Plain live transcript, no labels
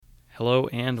Hello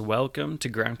and welcome to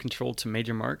Ground Control to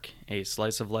Major Mark, a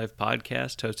slice of life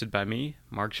podcast hosted by me,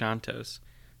 Mark Shantos.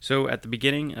 So at the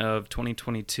beginning of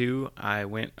 2022, I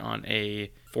went on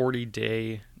a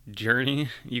 40-day journey,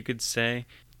 you could say,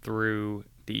 through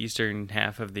the eastern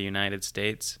half of the United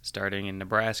States, starting in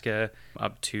Nebraska,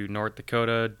 up to North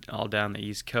Dakota, all down the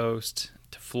East Coast,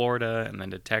 to Florida, and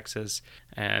then to Texas.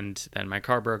 And then my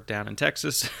car broke down in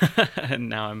Texas, and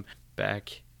now I'm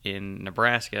back in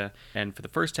Nebraska. And for the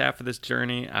first half of this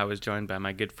journey, I was joined by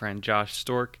my good friend Josh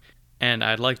Stork, and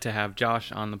I'd like to have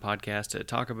Josh on the podcast to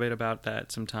talk a bit about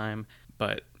that sometime.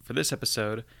 But for this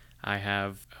episode, I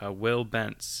have Will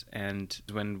Bentz, and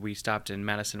when we stopped in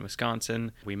Madison,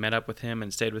 Wisconsin, we met up with him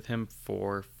and stayed with him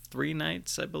for 3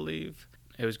 nights, I believe.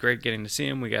 It was great getting to see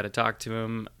him. We got to talk to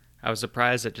him. I was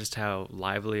surprised at just how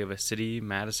lively of a city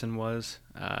Madison was,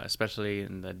 especially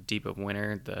in the deep of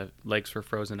winter. The lakes were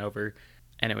frozen over,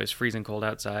 and it was freezing cold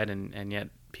outside, and yet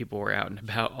people were out and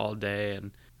about all day,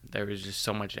 and there was just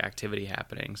so much activity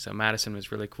happening. So Madison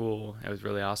was really cool. It was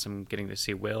really awesome getting to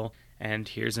see Will, and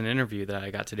here's an interview that I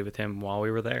got to do with him while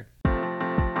we were there.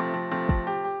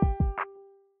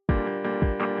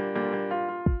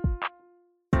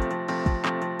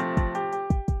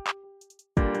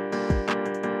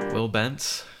 Will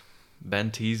Bentz,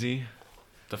 Benteezy.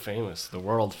 The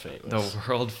world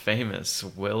famous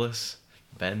Willis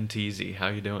Benteezy. How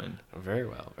you doing? Very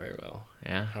well, very well.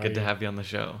 Yeah, good to have you on the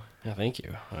show. Yeah, thank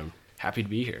you. I'm happy to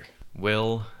be here.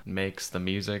 Will makes the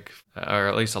music, or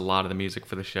at least a lot of the music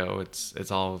for the show.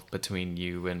 It's all between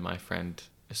you and my friend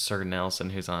Sir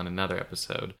Nelson, who's on another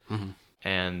episode. Mm-hmm.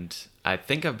 And I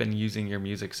think I've been using your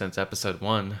music since episode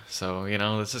 1, so,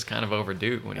 this is kind of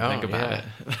overdue when you think about it.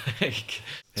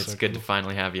 It's so good to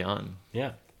finally have you on.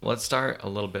 Yeah. Let's start a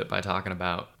little bit by talking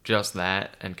about just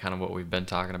that and kind of what we've been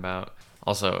talking about.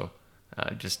 Also,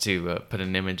 just to put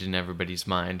an image in everybody's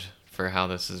mind for how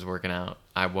this is working out,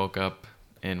 I woke up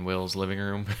in Will's living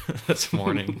room this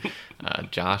morning.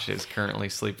 Josh is currently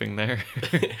sleeping there.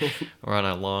 We're on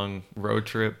a long road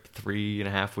trip,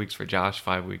 3.5 weeks for Josh,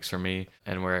 5 weeks for me,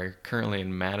 and we're currently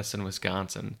in Madison,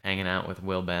 Wisconsin, hanging out with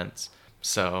Will Bentz.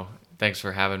 So thanks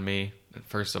for having me,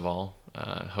 first of all,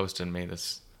 hosting me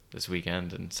this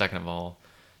weekend, and second of all,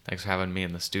 thanks for having me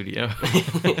in the studio.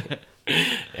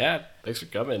 Yeah, thanks for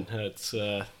coming. It's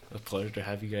a pleasure to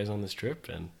have you guys on this trip,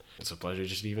 and it's a pleasure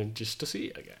just to see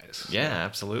you guys. So. Yeah,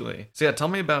 absolutely. So yeah, tell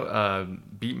me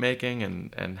about beat making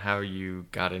and how you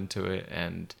got into it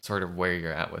and sort of where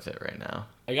you're at with it right now.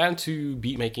 I got into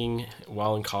beat making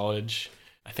while in college.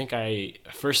 I think I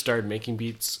first started making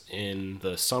beats in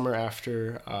the summer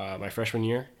after my freshman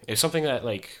year. It's something that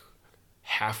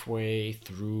halfway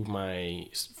through my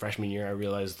freshman year, I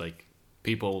realized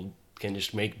people can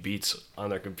just make beats on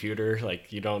their computer.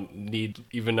 You don't need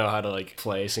even know how to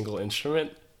play a single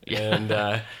instrument. Yeah. And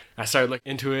I started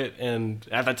into it, and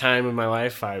at that time in my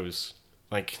life, I was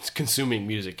consuming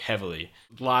music heavily.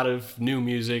 A lot of new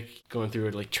music, going through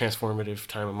a transformative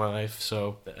time in my life.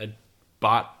 So I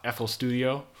bought FL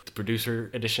Studio, the producer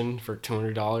edition, for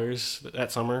 $200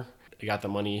 that summer. I got the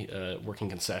money working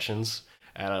concessions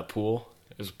at a pool.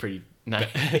 It was pretty nice.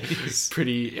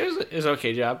 It was an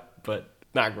okay job, but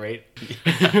not great.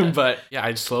 But yeah,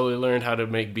 I slowly learned how to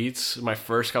make beats. My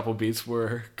first couple beats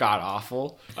were god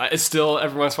awful. It's still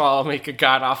every once in a while I'll make a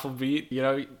god awful beat.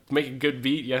 Make a good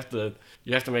beat, you have to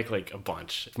make a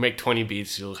bunch. If you make 20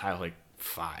 beats, you'll have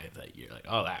 5 that you're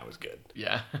oh, that was good.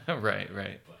 Yeah,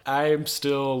 right. I'm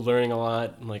still learning a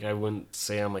lot. I wouldn't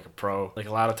say I'm a pro. A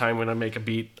lot of time when I make a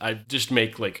beat, I just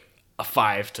make a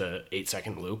 5 to 8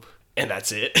 second loop. And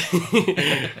that's it.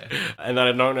 And then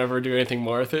I don't ever do anything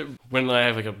more with it. When I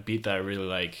have a beat that I really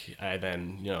like, I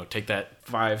then, take that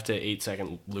 5 to 8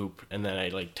 second loop, and then I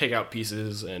take out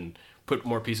pieces and put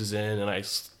more pieces in, and I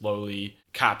slowly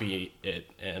copy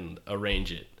it and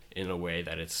arrange it in a way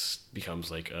that it becomes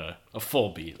a full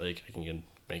beat. I can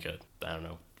make a,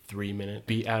 3-minute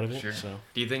beat out of it. Sure. So.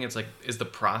 Do you think it's is the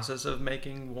process of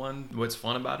making one what's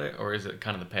fun about it, or is it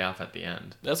kind of the payoff at the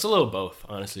end? That's a little both,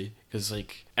 honestly, because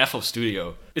FL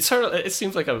Studio, it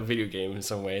seems like a video game in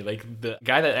some way. The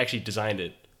guy that actually designed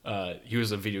it, he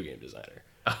was a video game designer.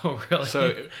 Oh, really?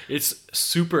 So it's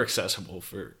super accessible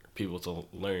for people to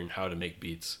learn how to make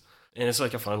beats. And it's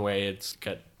a fun way. It's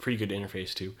got pretty good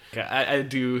interface too. I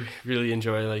do really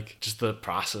enjoy just the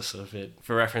process of it.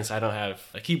 For reference, I don't have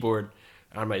a keyboard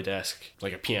on my desk, a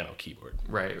piano keyboard.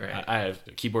 Right. I have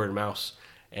a keyboard and mouse,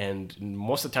 and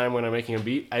most of the time when I'm making a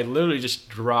beat, I literally just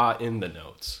draw in the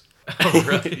notes. Oh,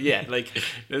 really? Yeah, like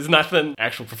there's nothing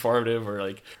actual performative or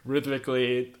like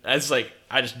rhythmically. It's like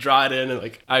I just draw it in and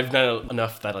like I've done it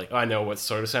enough that like I know what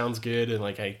sort of sounds good and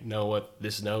like I know what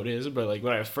this note is. But like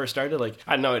when I first started, like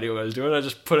I had no idea what I was doing. I was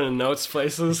just putting in notes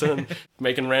places and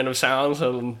making random sounds,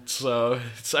 and so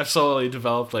I've slowly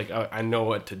developed like I know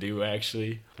what to do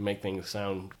actually to make things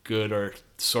sound good or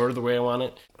sort of the way I want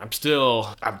it. I'm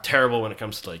terrible when it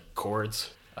comes to like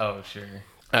chords. Oh, sure.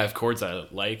 I have chords I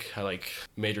like. I like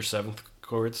major seventh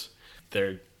chords.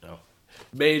 They're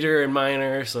major and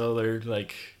minor, so they're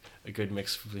like a good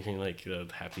mix between like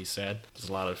happy, sad. There's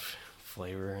a lot of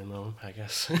flavor in them, I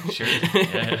guess. Sure.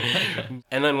 Yeah.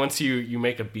 And then once you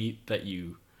make a beat that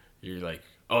you're like,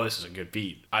 oh, this is a good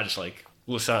beat. I just like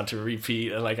listen on to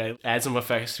repeat and like I add some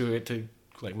effects to it to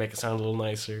like make it sound a little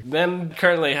nicer. Then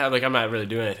currently I'm not really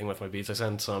doing anything with my beats. I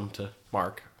send some to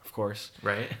Mark, of course.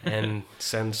 Right. And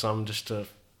send some just to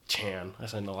Chan. I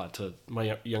send a lot to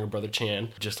my younger brother Chan.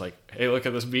 Just like, hey, look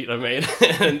at this beat I made.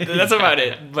 And that's about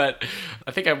it. But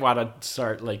I think I want to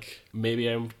start like, maybe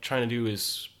I'm trying to do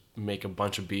is make a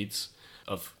bunch of beats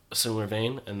of a similar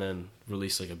vein and then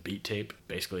release like a beat tape.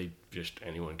 Basically, just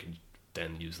anyone can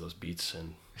then use those beats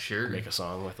and Sure. make a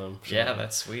song with them. So, Yeah,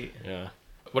 that's sweet. yeah.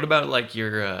 What about like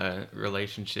your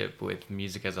relationship with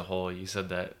music as a whole? You said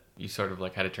that you sort of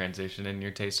like had a transition in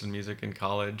your taste in music in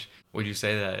college. Would you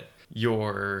say that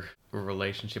your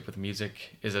relationship with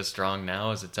music is as strong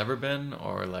now as it's ever been?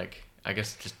 Or like, I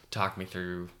guess just talk me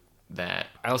through that.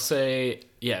 I'll say,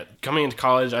 yeah, coming into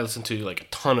college, I listened to like a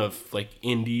ton of like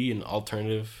indie and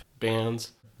alternative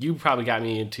bands. You probably got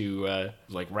me into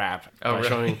like rap by really?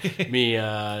 showing me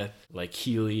like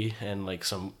Healy and like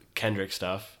some Kendrick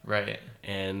stuff. Right.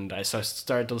 And I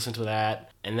started to listen to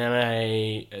that. And then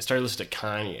I started listening to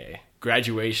Kanye.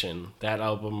 Graduation, that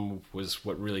album was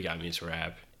what really got me into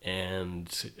rap. And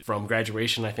from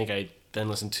Graduation, I think I then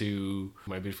listened to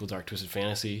My Beautiful Dark Twisted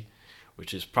Fantasy,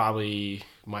 which is probably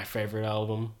my favorite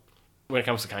album. When it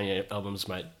comes to Kanye albums,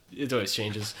 it always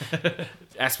changes.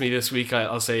 Ask me this week,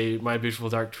 I'll say My Beautiful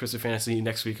Dark Twisted Fantasy.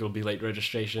 Next week it'll be Late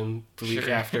Registration. The week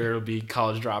after it'll be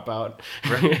College Dropout.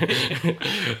 Right.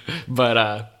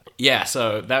 But yeah,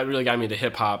 so that really got me into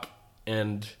hip hop.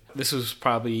 And this was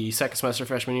probably second semester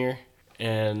freshman year.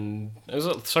 And it was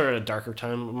sort of a darker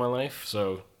time of my life.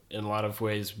 So in a lot of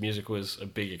ways, music was a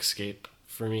big escape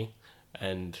for me.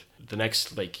 And the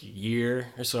next like year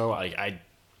or so, I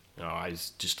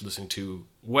was just listening to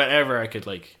whatever I could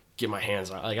like get my hands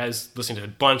on. Like I was listening to a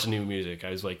bunch of new music. I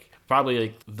was like probably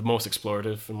like the most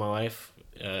explorative in my life.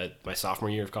 My sophomore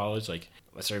year of college, like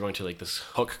I started going to like this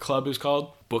Hook Club, it was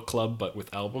called, book club, but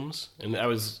with albums, and that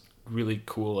was really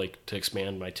cool. Like to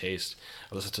expand my taste,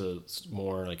 I listened to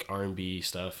more like R&B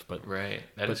stuff. But Right,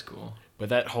 that is cool. But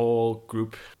that whole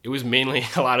group, it was mainly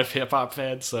a lot of hip hop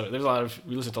fans. So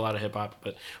we listened to a lot of hip hop,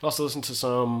 but we also listened to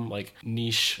some like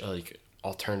niche like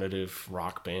alternative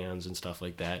rock bands and stuff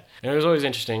like that. And it was always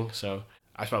interesting. So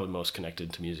I was probably most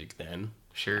connected to music then.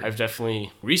 Sure. I've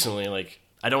definitely recently like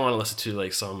I don't want to listen to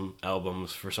like some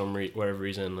albums for some whatever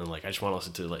reason, and like I just want to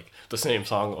listen to like the same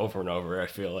song over and over. I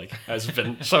feel like has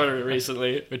been sort of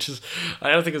recently, which is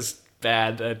I don't think it's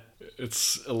bad.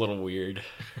 It's a little weird.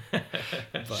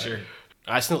 But Sure.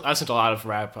 I listen to a lot of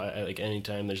rap. I like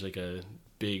anytime there's like a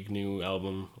big new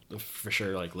album, for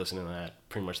sure. Like listening to that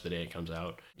pretty much the day it comes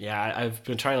out. Yeah, I've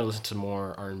been trying to listen to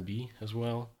more R&B as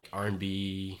well.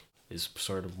 R&B is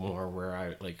sort of more where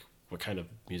I like what kind of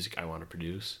music I want to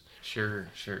produce. Sure.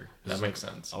 That makes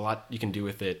sense. A lot you can do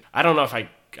with it. I don't know if I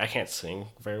can't sing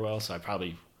very well, so I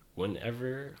probably wouldn't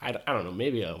ever. I don't know.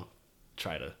 Maybe I'll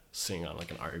try to sing on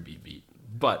like an R&B beat,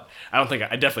 but I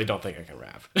definitely don't think I can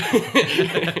rap.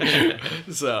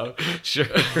 So Sure.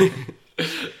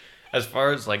 As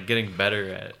far as like getting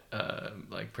better at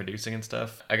like producing and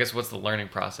stuff, I guess what's the learning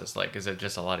process like? Is it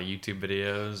just a lot of YouTube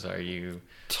videos? Are you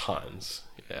tons?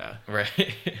 Yeah.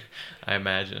 right? I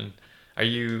imagine. Are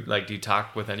you like, do you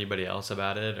talk with anybody else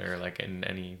about it, or like in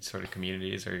any sort of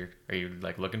communities, or are you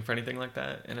like looking for anything like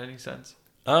that in any sense?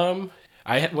 When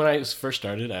I first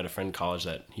started, I had a friend in college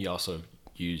that he also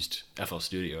used FL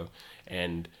Studio,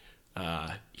 and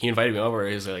he invited me over.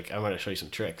 He was like, "I'm going to show you some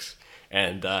tricks,"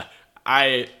 and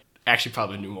I actually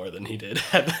probably knew more than he did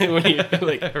when he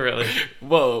like Really?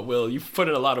 Whoa, Will, you've put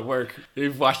in a lot of work.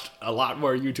 You've watched a lot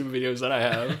more YouTube videos than I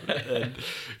have. And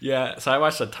yeah, so I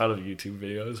watched a ton of YouTube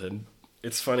videos, and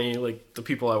it's funny, like the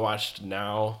people I watched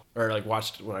now, or like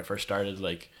watched when I first started,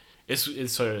 like it's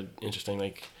sort of interesting.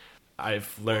 Like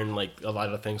I've learned like a lot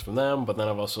of things from them, but then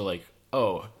I've also like,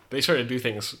 oh, they sort of do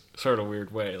things sort of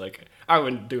weird way. Like I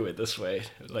wouldn't do it this way.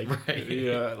 Like Right.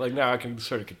 yeah, like now I can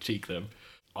sort of critique them.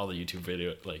 All the YouTube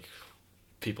video like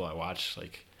people I watch,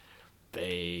 like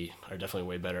they are definitely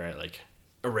way better at like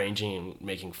arranging and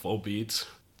making full beats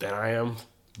than I am.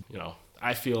 You know,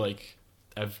 I feel like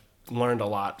I've learned a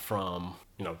lot from,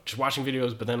 you know, just watching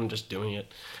videos, but then just doing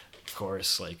it. Of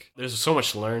course, like there's so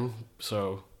much to learn.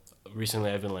 So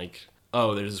recently I've been like,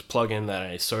 oh, there's this plugin that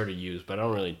I sort of use, but I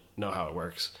don't really know how it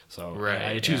works. So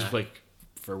I choose like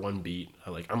for one beat,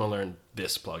 I'm gonna learn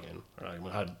this plugin, or I'm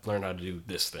gonna learn how to do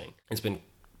this thing. It's been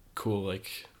cool,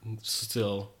 like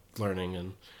still learning,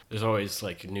 and there's always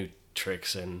like new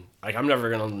tricks, and like I'm never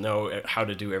gonna know how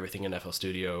to do everything in FL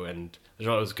Studio, and there's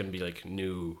always gonna be like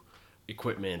new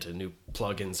equipment and new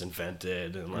plugins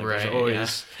invented, and like there's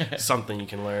always something you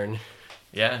can learn.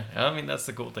 Yeah, I mean that's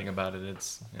the cool thing about it.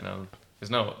 It's, you know,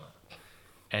 there's no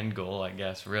end goal, I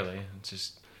guess, really. It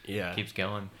just keeps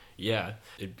going. Yeah,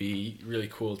 it'd be really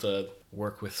cool to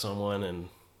work with someone and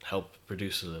help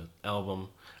produce an album.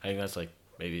 I think that's like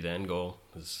maybe the end goal,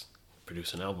 is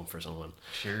produce an album for someone.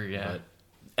 Sure, yeah.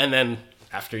 And then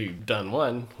after you've done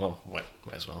one, well, might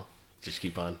as well just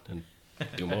keep on and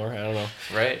do more. I don't know.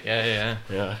 Right, yeah.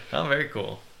 Oh, very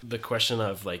cool. The question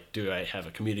of like, do I have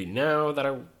a community now that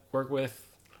I work with?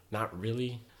 Not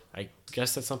really. I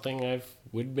guess that's something I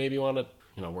would maybe want to,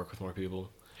 you know, work with more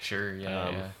people. Sure,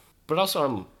 yeah. But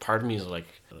also, part of me is like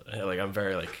I'm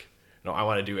very like, you know, I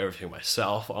want to do everything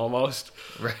myself almost.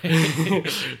 Right.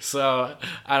 So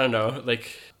I don't know.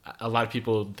 Like a lot of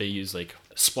people, they use like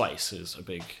Splice is a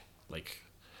big, like,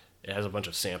 it has a bunch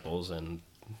of samples and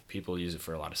people use it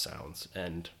for a lot of sounds.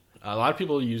 And a lot of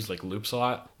people use like loops a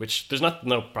lot, which there's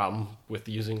no problem with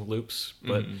using loops,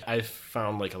 but I've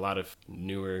found like a lot of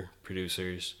newer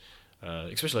producers,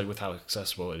 especially like with how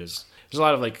accessible it is. There's a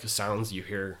lot of like sounds you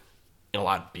hear in a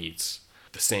lot of beats,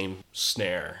 the same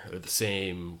snare or the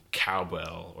same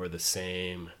cowbell or the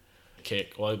same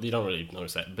kick. Well, you don't really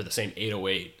notice that, but the same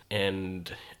 808.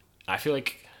 And I feel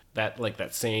like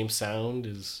that same sound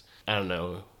is, I don't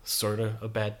know, sort of a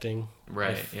bad thing.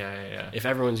 Right. If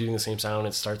everyone's using the same sound,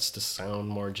 it starts to sound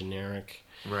more generic.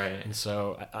 Right. And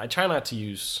so I try not to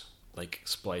use like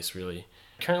Splice really.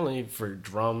 Currently for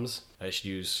drums, I just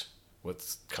use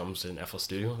what comes in FL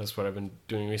Studio. That's what I've been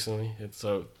doing recently. It's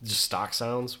so just stock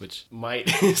sounds, which might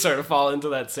sort of fall into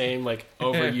that same like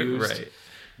overused. Right.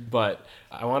 But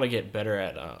I want to get better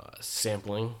at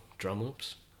sampling drum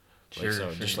loops. Sure.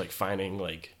 Just like finding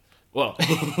like, well,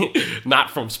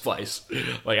 not from Splice.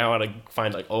 Like I want to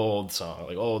find like old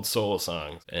soul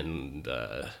songs, and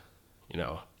you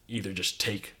know, either just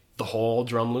take the whole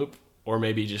drum loop or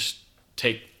maybe just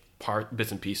take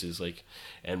bits and pieces, like,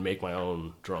 and make my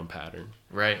own drum pattern.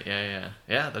 Right. Yeah.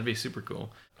 That'd be super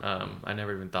cool. I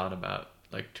never even thought about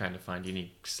like trying to find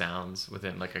unique sounds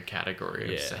within like a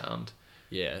category of sound.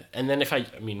 Yeah, and then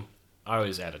I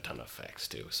always add a ton of effects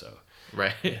too. So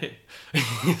right.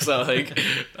 So like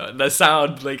the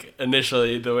sound, like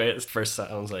initially the way it first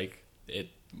sounds, like it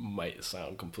might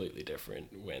sound completely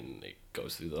different when it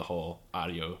goes through the whole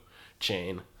audio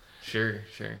chain. Sure.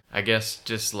 I guess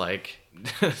just like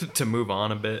to move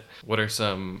on a bit, what are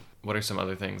some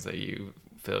other things that you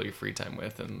fill your free time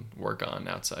with and work on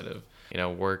outside of, you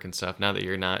know, work and stuff? Now that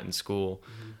you're not in school,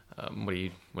 what do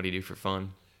you do for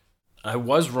fun? I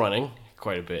was running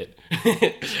quite a bit,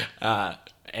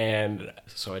 and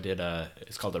so I did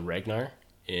it's called the Ragnar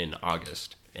in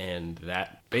August, and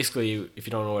that basically, if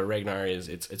you don't know what a Ragnar is,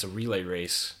 it's a relay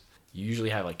race. You usually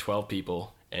have like 12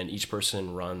 people, and each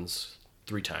person runs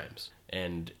 3 times,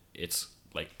 and it's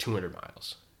like 200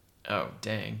 miles. Oh,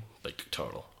 dang. Like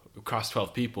total. Across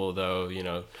 12 people, though, you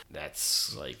know,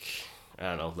 that's like, I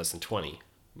don't know, less than 20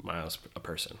 miles a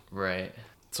person. Right.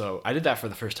 So I did that for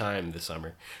the first time this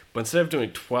summer. But instead of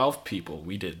doing 12 people,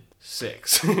 we did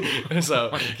 6.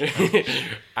 So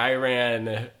I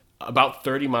ran about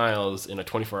 30 miles in a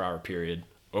 24-hour period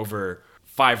over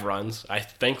 5 runs. I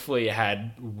thankfully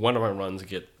had one of my runs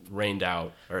get rained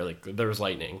out, or like there was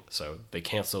lightning, so they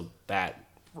canceled that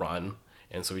run,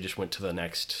 and so we just went to the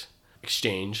next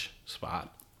exchange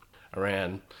spot. I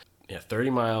ran 30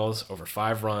 miles over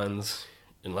 5 runs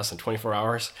in less than 24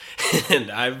 hours,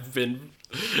 and I've been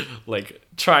like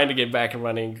trying to get back and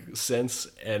running since,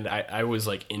 and I was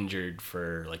like injured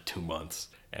for like 2 months,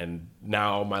 and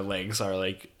now my legs are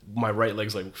like, my right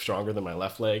leg's like stronger than my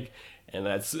left leg, and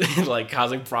that's like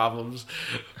causing problems.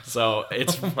 So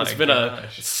it's been a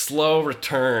slow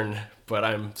return, but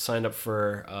I'm signed up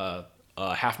for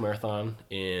a half marathon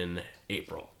in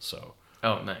April. So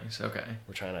oh, nice. Okay.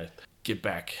 we're trying to get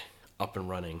back up and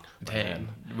running. Dang.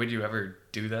 Would you ever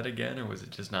do that again, or was it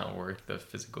just not worth the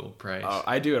physical price?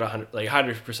 I do it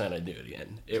 100%. I do it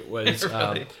again. It was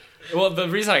Really? well, the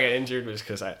reason I got injured was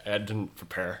because I didn't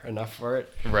prepare enough for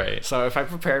it. Right. So if I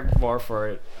prepared more for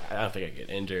it, I don't think I'd get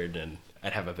injured and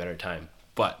I'd have a better time.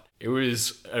 But it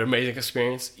was an amazing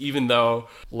experience, even though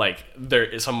like there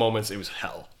is some moments it was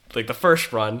hell. Like the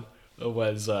first run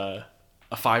was a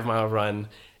 5-mile run,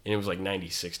 and it was like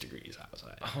 96 degrees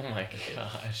outside. Oh my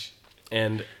gosh.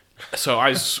 And so I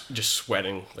was just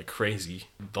sweating like crazy.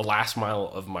 The last mile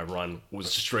of my run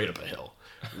was straight up a hill.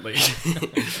 Like,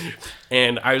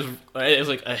 and it was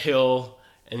like a hill,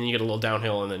 and then you get a little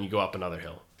downhill, and then you go up another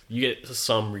hill. You get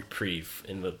some reprieve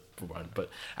in the run, but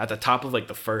at the top of like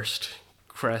the first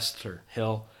crest or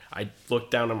hill, I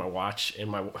looked down at my watch,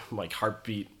 and my like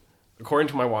heartbeat, according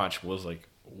to my watch, was like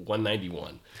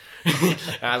 191. And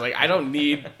I was like, I don't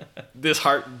need this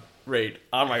heart rate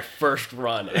on my first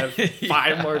run. I have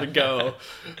 5 more to go.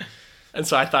 And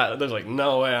so I thought, there's like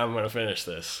no way I'm going to finish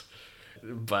this.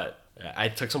 But I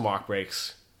took some walk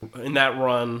breaks in that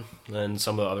run, and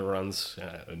some of the other runs,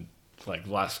 like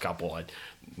the last couple, I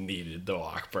needed the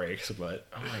walk breaks. But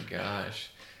oh my gosh.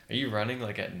 Are you running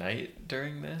like at night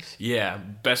during this? yeah,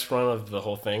 best run of the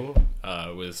whole thing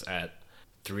was at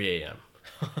 3 a.m.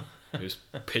 It was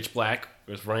pitch black.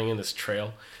 I was running in this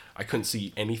trail. I couldn't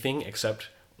see anything except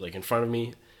like in front of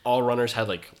me. All runners had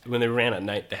like, when they ran at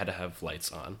night, they had to have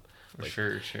lights on. Like,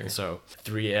 Sure. And so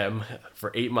 3 a.m.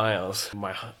 for 8 miles,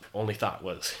 my only thought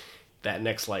was, that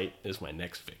next light is my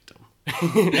next victim.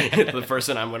 The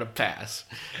person I'm going to pass.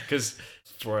 Because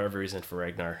for whatever reason, for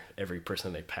Ragnar, every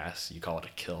person they pass, you call it a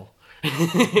kill.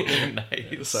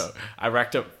 Nice. So I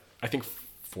racked up, I think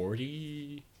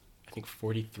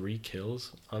 43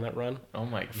 kills on that run. Oh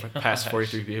my god. Past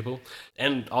 43 people.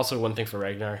 And also one thing for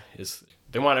Ragnar is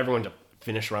they want everyone to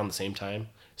finish around the same time.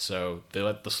 So they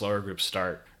let the slower groups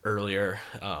start earlier.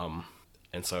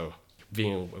 And so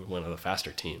being one of the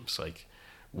faster teams, like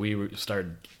we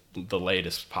started the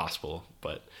latest possible,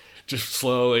 but just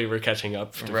slowly we're catching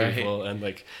up to people. And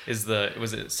like, was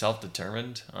it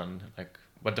self-determined on like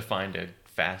what defined a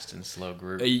fast and slow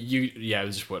group? it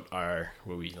was just what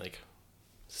we like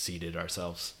seeded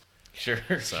ourselves. Sure.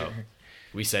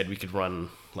 We said we could run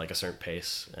like a certain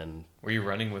pace. And Were you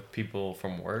running with people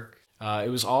from work? it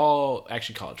was all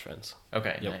actually college friends.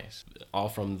 Okay, Yep. nice. All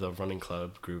from the running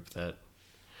club group that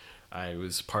I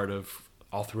was part of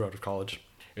all throughout college.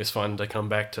 It was fun to come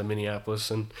back to Minneapolis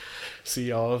and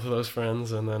see all of those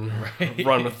friends and then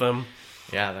run with them.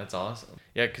 Yeah, that's awesome.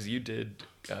 Yeah, because you did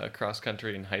cross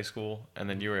country in high school, and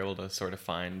then you were able to sort of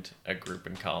find a group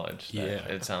in college.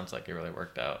 It sounds like it really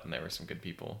worked out, and there were some good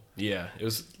people. Yeah, it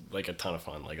was like a ton of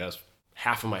fun. Like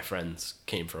half of my friends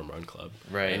came from Run Club.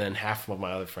 Right. And then half of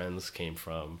my other friends came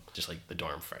from just like the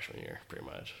dorm freshman year, pretty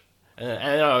much. And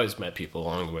I always met people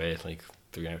along the way, like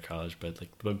throughout college, but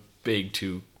like the big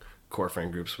 2 core friend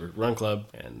groups were Run Club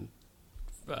and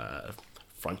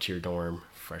Frontier Dorm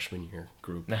freshman year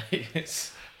group.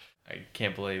 Nice. I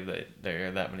can't believe that there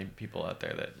are that many people out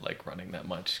there that like running that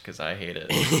much, because I hate it.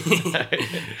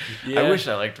 Yeah. I wish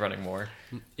I liked running more.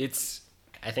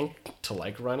 I think to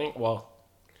like running, well,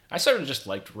 I sort of just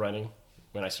liked running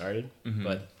when I started,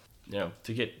 but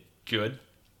to get good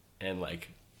and like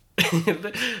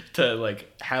to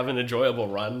like have an enjoyable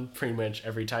run pretty much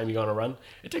every time you go on a run,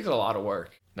 it takes a lot of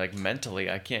work. Like mentally,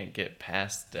 I can't get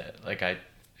past that. Like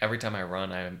every time I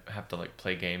run, I have to like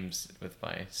play games with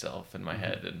myself in my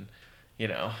head, and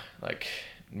like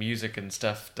music and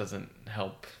stuff doesn't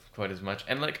help quite as much.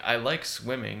 And like I like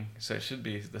swimming, so it should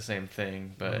be the same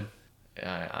thing, but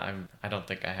I don't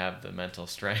think I have the mental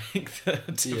strength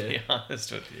to be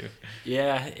honest with you.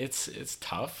 Yeah, it's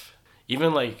tough.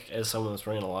 Even like as someone that's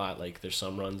running a lot, like there's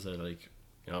some runs that like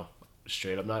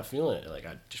straight up not feeling it. Like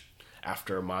I just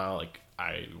after a mile, like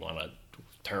I want to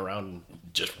turn around and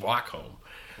just walk home.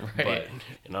 Right.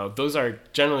 But those are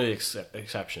generally the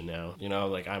exception now.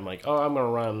 Like I'm like, oh, I'm gonna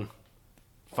run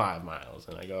 5 miles,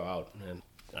 and I go out and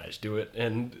I just do it.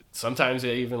 And sometimes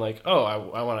they even like, oh,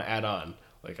 I want to add on.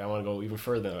 Like I want to go even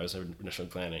further than I was initially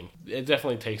planning. It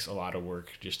definitely takes a lot of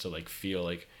work just to like feel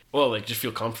like, well, like just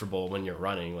feel comfortable when you're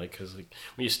running. Like because like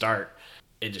when you start,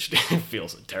 it just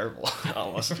feels terrible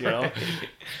almost. Right.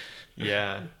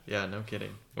 Yeah, no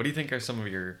kidding. What do you think are some of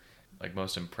your like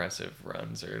most impressive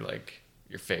runs, or like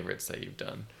your favorites that you've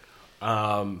done?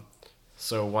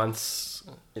 So once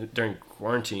during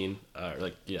quarantine,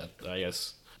 I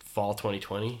guess fall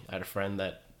 2020, I had a friend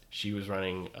that she was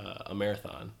running a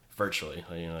marathon virtually.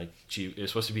 It was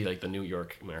supposed to be like the New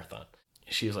York Marathon.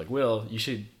 She was like, Will, you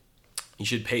should you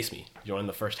should pace me, join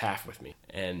the first half with me.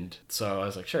 And so I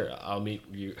was like, sure, I'll meet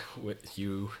you with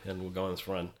you and we'll go on this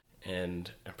run. And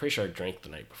I'm pretty sure I drank the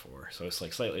night before, so it's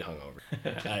like slightly hungover.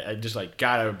 I just like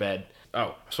got out of bed.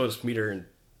 Oh, I'm supposed to meet her in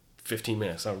 15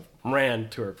 minutes. I ran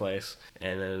to her place,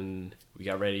 and then we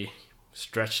got ready,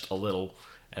 stretched a little,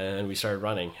 and then we started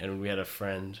running. And we had a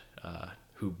friend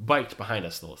who biked behind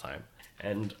us the whole time.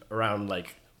 And around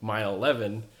like mile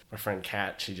 11, my friend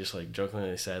Kat, she just like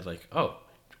jokingly said like, "Oh,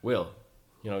 Will,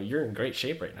 you're in great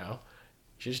shape right now.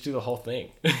 You should just do the whole thing."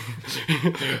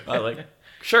 I was like,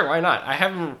 sure, why not?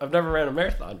 I've never ran a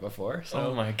marathon before. So,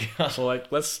 oh my gosh. So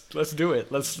like, let's do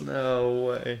it. No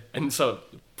way. And so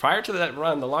prior to that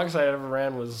run, the longest I ever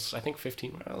ran was I think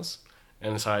 15 miles.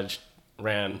 And so I just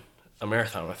ran a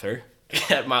marathon with her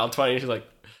at mile 20.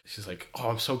 She's like, "Oh,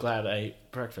 I'm so glad I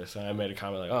ate breakfast." And I made a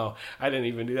comment like, "Oh, I didn't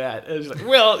even do that." And she's like,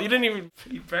 "Well, you didn't even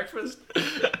eat breakfast?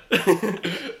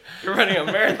 You're running a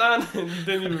marathon and you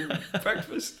didn't even eat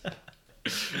breakfast?"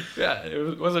 Yeah,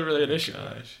 it wasn't really an issue.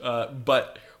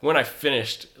 But when I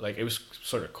finished, like, it was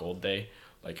sort of cold day.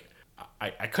 Like,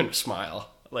 I couldn't smile.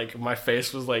 Like, my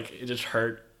face was like, it just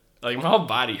hurt. Like, my whole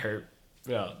body hurt.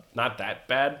 Not that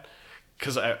bad.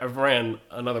 Because I've ran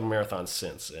another marathon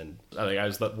since, and I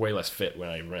was way less fit when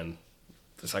I ran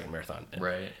the second marathon.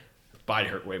 Right. Body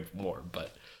hurt way more,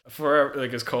 but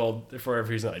it's cold for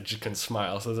every reason I just couldn't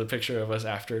smile. So there's a picture of us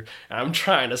after, and I'm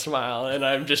trying to smile,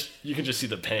 and you can just see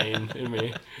the pain in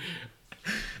me.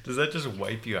 Does that just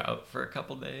wipe you out for a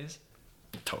couple days?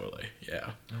 Totally,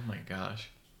 yeah. Oh my gosh.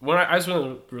 When I was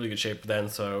in really good shape then,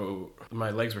 so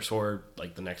my legs were sore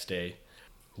like the next day.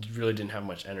 Really didn't have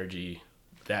much energy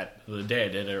the day I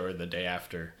did it or the day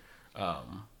after.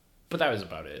 But that was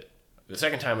about it. The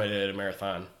second time I did a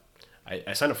marathon,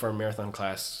 I signed up for a marathon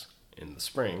class in the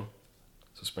spring,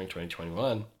 so spring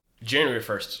 2021. January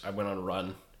 1st, I went on a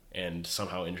run and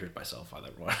somehow injured myself on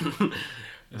that run.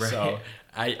 Right. So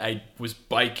I was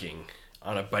biking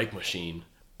on a bike machine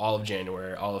all of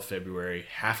January, all of February,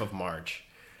 half of March.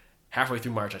 Halfway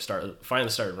through March, I finally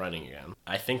started running again.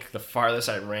 I think the farthest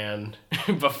I ran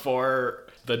before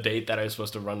the date that I was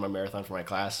supposed to run my marathon for my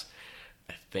class,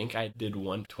 I think I did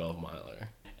one 12-miler.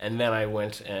 And then I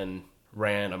went and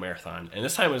ran a marathon. And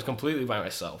this time it was completely by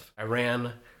myself. I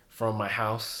ran from my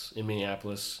house in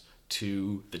Minneapolis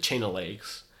to the Chain of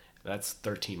Lakes. That's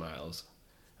 13 miles.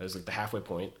 That was like the halfway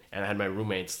point. And I had my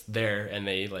roommates there, and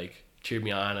they like cheered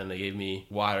me on, and they gave me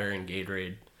water and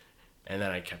Gatorade. And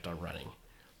then I kept on running.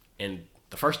 And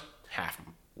the first half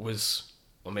was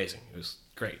amazing. It was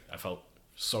great. I felt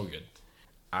so good.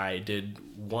 I did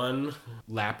one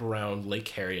lap around Lake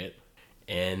Harriet,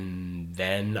 and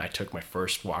then I took my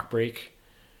first walk break,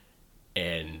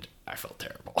 and I felt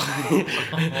terrible.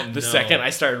 The second I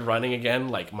started running again,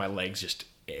 like, my legs just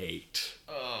ached.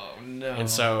 Oh, no. And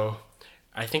so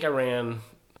I think I ran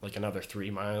like another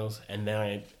 3 miles, and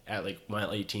then at like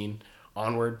mile 18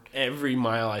 onward, every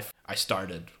mile I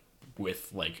started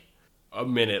with like a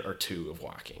minute or two of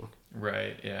walking.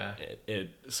 Right, yeah.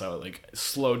 So like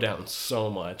slowed down so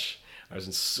much. I was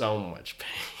in so much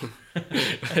pain.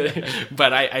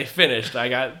 But I finished. I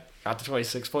got to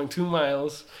 26.2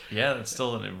 miles. Yeah, that's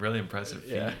still a really impressive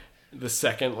feat. Yeah. The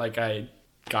second like I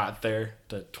got there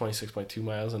to 26.2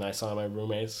 miles and I saw my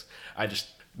roommates, I just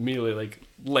immediately like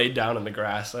laid down in the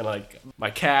grass, and like my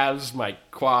calves, my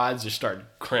quads just started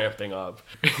cramping up.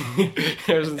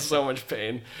 I was in so much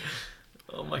pain.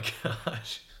 Oh my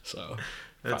gosh. So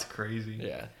that's crazy.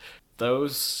 Yeah.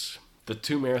 Those, the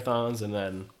 2 marathons, and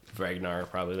then Ragnar are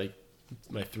probably like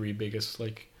my 3 biggest,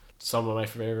 like some of my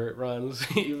favorite runs.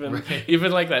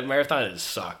 Even like that marathon, it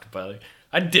sucked, but like,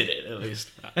 I did it at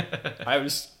least. I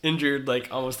was injured like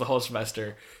almost the whole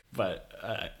semester, but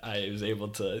I was able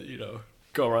to,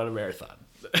 go run a marathon.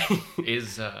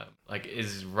 Is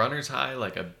runner's high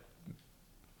like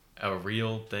a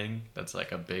real thing that's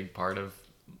like a big part of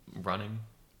running?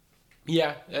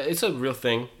 Yeah, it's a real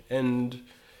thing, and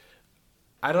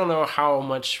I don't know how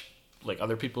much like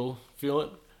other people feel it.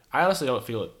 I honestly don't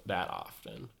feel it that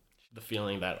often. The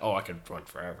feeling that, oh, I could run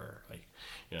forever, like,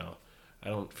 I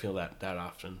don't feel that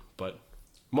often. But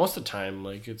most of the time,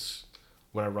 like, it's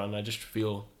when I run, I just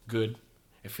feel good.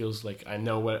 It feels like I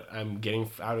know what I'm getting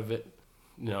out of it.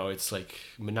 It's like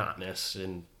monotonous,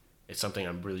 and it's something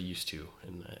I'm really used to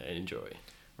and I enjoy.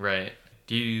 Right.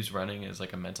 Do you use running as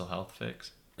like a mental health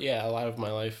fix? Yeah, a lot of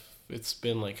my life, it's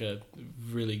been like a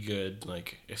really good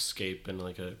like escape and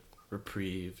like a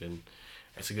reprieve, and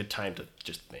it's a good time to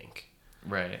just think.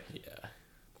 Right. Yeah.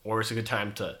 Or it's a good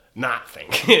time to not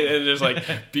think and just like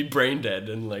be brain dead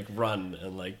and like run.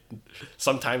 And like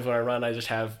sometimes when I run, I just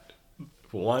have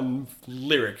one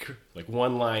lyric, like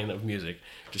one line of music,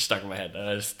 just stuck in my head, and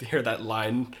I just hear that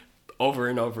line over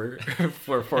and over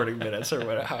for 40 minutes or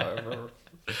whatever, however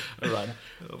I run.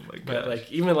 Oh my god! But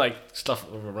like even like stuff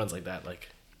runs like that, like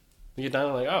you get done,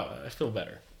 I'm like, oh, I feel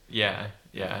better. Yeah.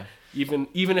 Even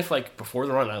if like before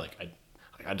the run,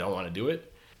 I don't want to do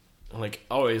it. I'm like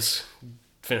always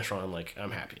finish run, like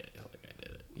I'm happy like I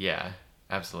did it. Yeah,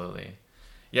 absolutely.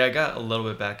 Yeah, I got a little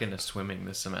bit back into swimming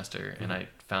this semester, and I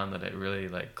found that it really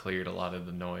like cleared a lot of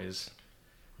the noise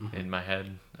in my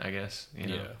head, I guess, you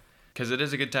know. Yeah. Because it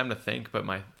is a good time to think, but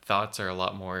my thoughts are a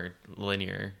lot more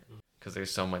linear because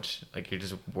there's so much, like, you're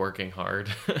just working hard.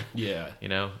 Yeah. You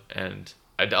know, and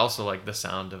I'd also like the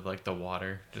sound of like the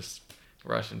water just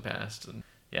rushing past, and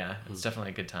yeah, it's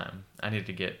definitely a good time. I need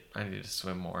to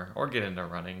swim more or get into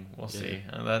running. We'll see.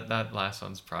 That last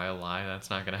one's probably a lie. That's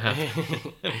not gonna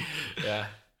happen. Yeah.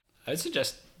 I'd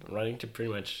suggest running to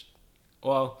pretty much,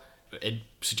 well, I'd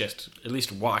suggest at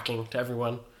least walking to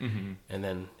everyone. Mm-hmm. And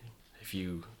then if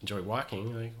you enjoy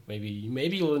walking, like maybe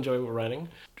you'll enjoy running.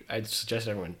 I'd suggest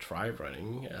everyone try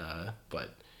running,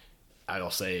 but I'll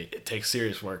say it takes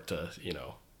serious work to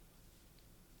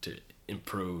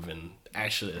improve and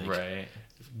actually Right.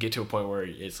 get to a point where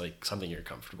it's like something you're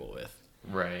comfortable with.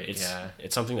 Right.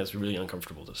 It's something that's really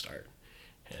uncomfortable to start,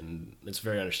 and it's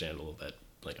very understandable that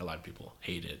like a lot of people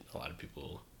hate it. A lot of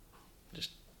people just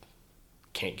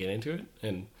can't get into it,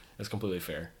 and that's completely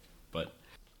fair. But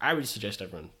I would suggest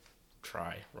everyone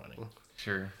try running.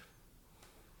 Sure.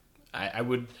 I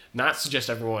would not suggest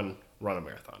everyone run a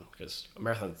marathon, because a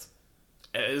marathon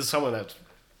is someone that's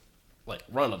like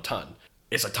run a ton.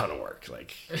 It's a ton of work,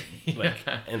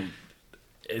 and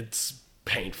it's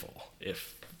painful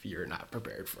if you're not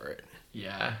prepared for it.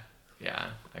 Yeah,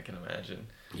 I can imagine.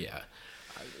 Yeah,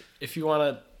 if you want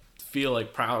to feel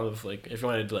like proud of, like, if you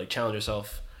wanted to like challenge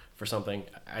yourself for something,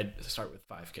 I'd start with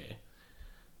 5K.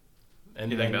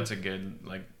 And you think that's a good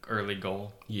like early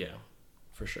goal? Yeah,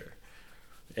 for sure.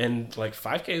 And like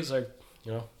 5Ks are,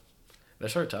 they're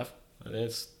sort of tough.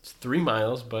 It's 3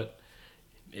 miles, but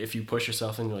if you push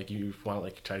yourself and like you want to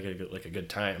like try to get a good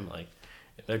time, like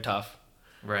they're tough.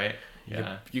 Right.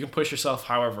 Yeah. You can push yourself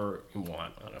however you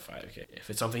want on a 5K. If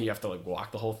it's something you have to like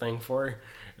walk the whole thing for,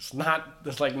 it's not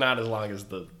as long as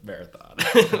the marathon.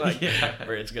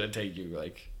 Where it's gonna take you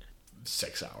like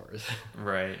 6 hours.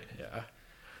 Right. Yeah.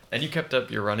 And you kept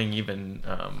up your running even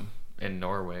in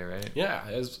Norway, right? Yeah,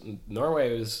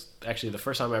 Norway was actually the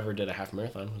first time I ever did a half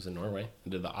marathon was in Norway. I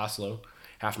did the Oslo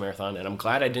half marathon, and I'm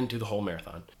glad I didn't do the whole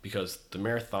marathon, because the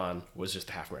marathon was just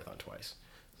a half marathon twice.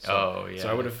 So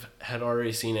I would have had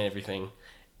already seen everything,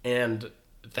 and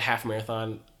the half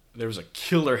marathon, there was a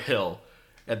killer hill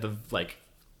at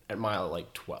mile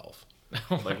 12,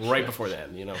 right before the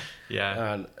end,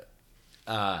 Yeah.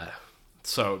 And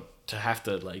so to have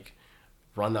to like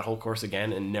run that whole course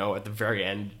again and know at the very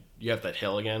end you have that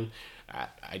hill again,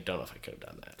 I don't know if I could have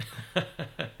done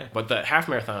that. But the half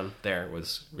marathon there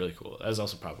was really cool. That was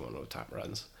also probably one of the top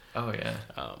runs. Oh yeah.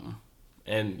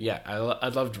 And yeah, I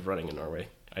loved running in Norway.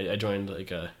 I joined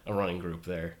like a running group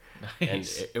there.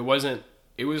 Nice. And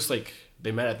it was like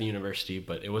they met at the university,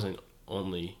 but it wasn't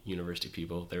only university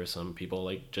people. There were some people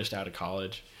like just out of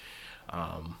college.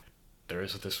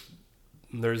 There's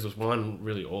this one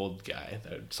really old guy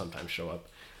that would sometimes show up.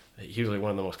 He was like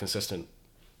one of the most consistent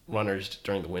runners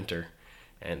during the winter,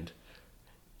 and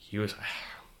he was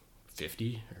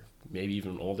 50 or maybe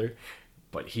even older,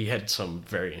 but he had some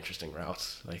very interesting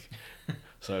routes, like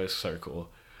so it was sort of cool.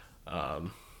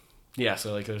 Yeah,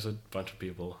 so like there's a bunch of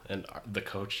people, and the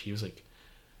coach, he was like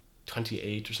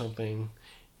 28 or something.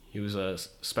 He was a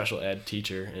special ed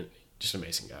teacher, and just an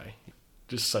amazing guy,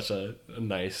 just such a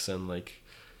nice, and like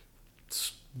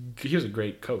he was a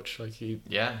great coach. Like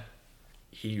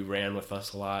he ran with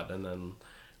us a lot, and then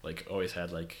like always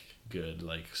had like good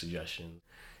like suggestions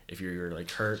if you're like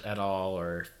hurt at all,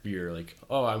 or if you're like,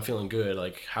 oh, I'm feeling good,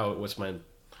 like what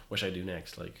should I do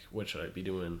next, like what should I be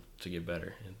doing to get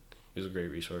better. And he was a great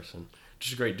resource and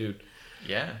just a great dude.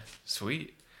 Yeah,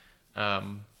 sweet.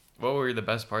 What were the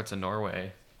best parts of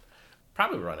Norway?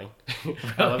 Probably running.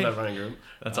 I love that running group.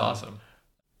 That's awesome.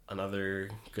 Another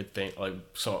good thing,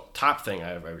 top thing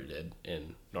I ever did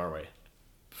in Norway,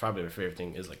 probably my favorite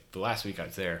thing, is like the last week I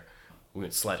was there, we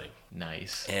went sledding.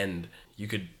 Nice. And you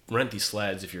could rent these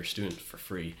sleds if you're a student for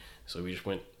free. So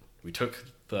we took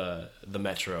the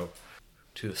metro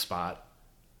to the spot,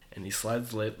 and these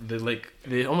sleds,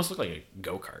 they almost look like a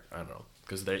go-kart. I don't know,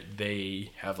 because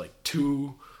they have like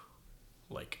 2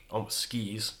 like almost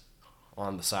skis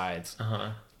on the sides.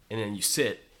 And then you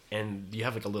sit, and you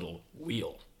have like a little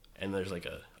wheel, and there's like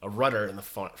a rudder in the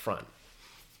front.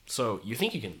 So you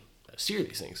think you can steer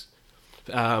these things.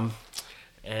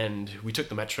 And we took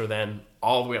the metro then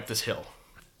all the way up this hill.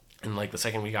 And like the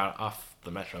second we got off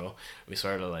the metro, we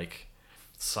sort of like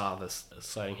saw this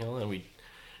sliding hill, and we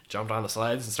jumped on the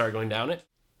slides and started going down it.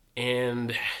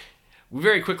 And we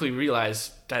very quickly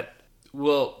realized that,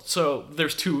 so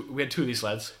we had two of these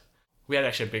sleds. We had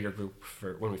actually a bigger group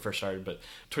for when we first started, but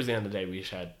towards the end of the day, we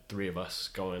just had three of us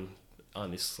going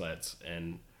on these sleds.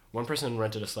 And one person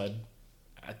rented a sled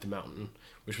at the mountain,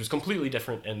 which was completely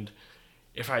different. And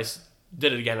if I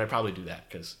did it again, I'd probably do that,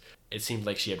 because it seemed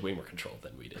like she had way more control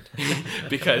than we did.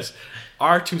 Because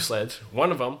our two sleds,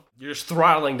 one of them, you're just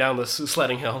throttling down this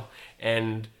sledding hill,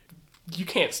 and you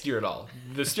can't steer at all.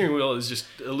 The steering wheel is just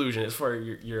illusion. It's for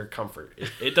your comfort.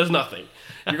 It does nothing.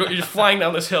 You're just flying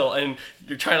down this hill, and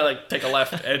you're trying to like take a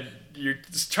left, and you're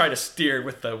just trying to steer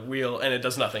with the wheel, and it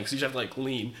does nothing. So you just have to like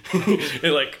lean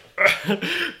and like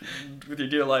with your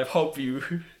dear life, hope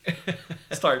you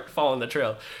start following the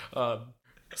trail.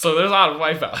 So there's a lot of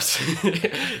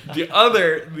wipeouts. the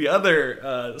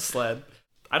other sled,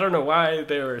 I don't know why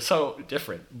they were so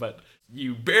different, but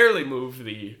you barely move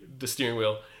the steering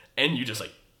wheel, and you just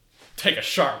like take a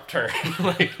sharp turn.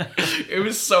 Like, it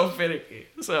was so finicky.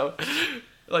 So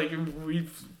like me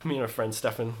and our friend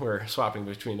Stefan were swapping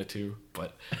between the two,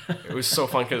 but it was so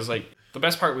fun because like the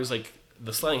best part was like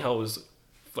the sledding hill was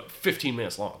like 15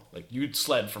 minutes long. Like you'd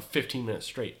sled for 15 minutes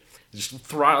straight, just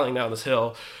throttling down this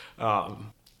hill.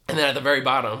 And then at the very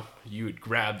bottom, you would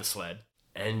grab the sled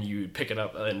and you would pick it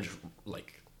up and just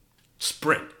like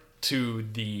sprint to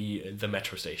the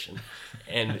metro station.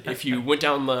 And if you went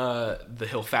down the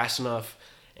hill fast enough,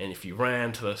 and if you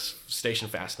ran to the station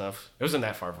fast enough, it wasn't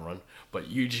that far of a run, but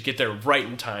you just get there right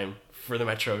in time for the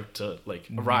metro to like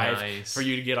arrive, Nice. for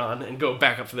you to get on and go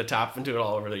back up to the top and do it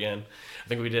all over again. I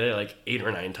think we did it like 8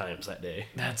 or 9 times that day.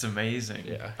 That's amazing.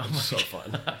 Yeah, it was so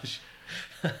fun.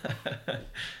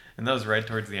 And that was right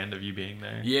towards the end of you being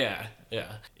there. Yeah.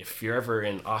 If you're ever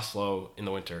in Oslo in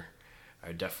the winter, I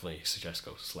would definitely suggest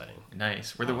go sledding.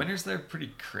 Nice. Were the winters there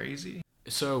pretty crazy?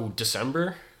 So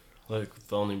December, like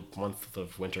the only month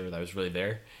of winter that was really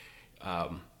there,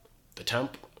 the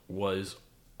temp was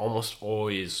almost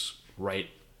always right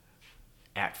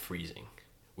at freezing,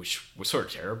 which was sort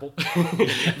of terrible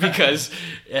because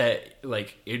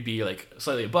like it'd be like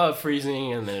slightly above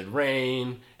freezing, and then it'd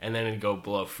rain, and then it'd go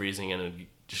below freezing, and it'd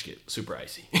just get super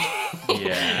icy.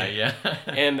 Yeah.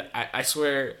 And I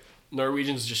swear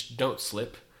Norwegians just don't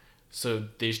slip, so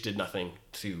they just did nothing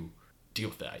to deal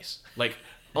with the ice. Like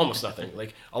almost nothing.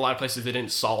 Like a lot of places they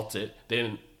didn't salt it, they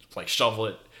didn't like shovel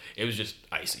it. It was just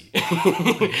icy.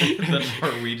 The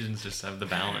Norwegians just have the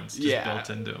balance built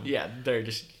into them. Yeah, they're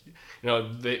just,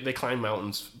 they climb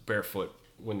mountains barefoot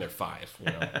when they're 5.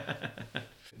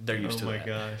 They're used to that. Oh my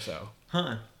gosh.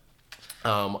 So,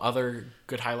 other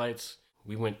good highlights.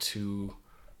 We went to,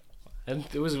 and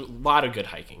there was a lot of good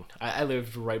hiking. I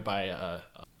lived right by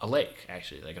a lake,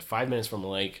 actually, like 5 minutes from a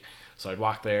lake. So I'd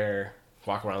walk there,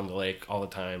 walk around the lake all the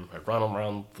time. I'd run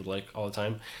around the lake all the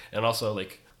time. And also,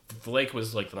 like, the lake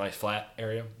was like the nice flat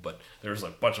area, but there was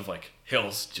like a bunch of like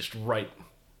hills just right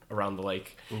around the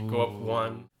lake. Ooh. Go up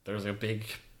one, there was like a big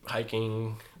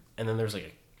hiking, and then there's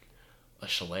like a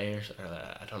chalet or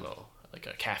I don't know, like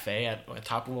a cafe at the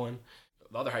top of one.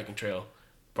 The other hiking trail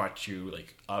brought you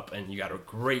like up, and you got a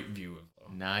great view of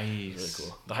them. Nice. Really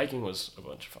cool. The hiking was a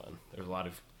bunch of fun. There was a lot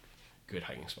of good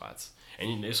hiking spots,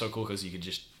 and it's so cool because you could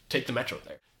just take the metro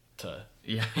there to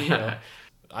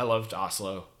I loved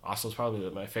Oslo. Oslo's probably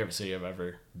my favorite city I've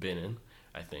ever been in,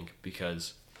 I think,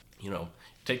 because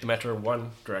take the metro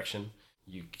one direction,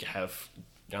 you have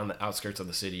on the outskirts of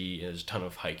the city there's a ton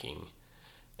of hiking,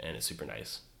 and it's super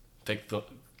nice. Take the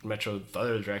metro the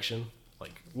other direction,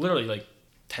 like literally like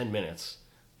 10 minutes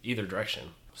either direction.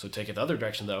 So take it the other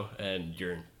direction though, and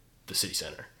you're in the city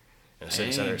center, and the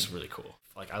city center is really cool.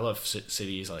 Like I love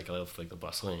cities. Like I love like the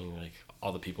bustling, like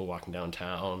all the people walking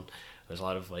downtown. There's a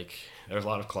lot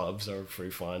of clubs that are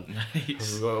pretty fun.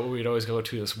 Nice. We'd always go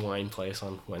to this wine place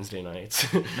on Wednesday nights.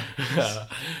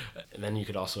 And then you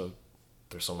could also,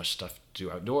 there's so much stuff to do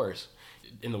outdoors.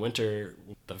 In the winter,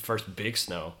 the first big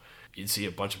snow, you'd see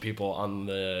a bunch of people on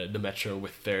the metro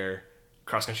with their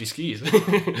cross-country skis.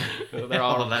 They're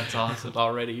all, that's awesome.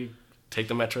 Already take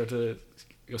the metro to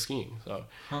go skiing. So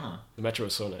the metro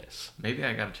was so nice. Maybe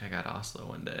I gotta check out Oslo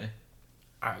one day.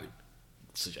 I would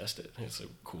suggest it. It's a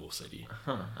cool city.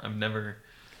 I've never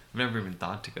even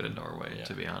thought to go to Norway,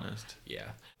 to be honest. Yeah.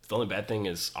 The only bad thing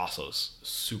is Oslo's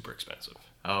super expensive.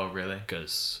 Oh, really?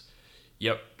 Because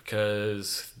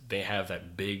they have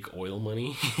that big oil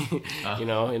money, in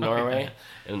Norway.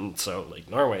 And so, like,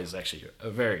 Norway is actually a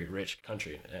very rich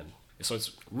country, and So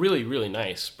it's really, really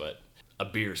nice, but a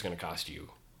beer is going to cost you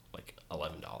like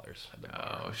 $11 at the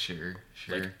bar. Oh, sure.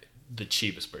 Like the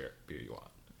cheapest beer you want.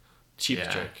 Cheapest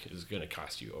Yeah. drink is going to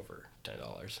cost you over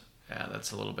 $10. Yeah,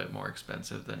 that's a little bit more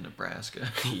expensive than Nebraska.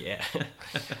 Yeah.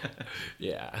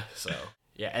 Yeah. So,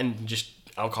 yeah. And just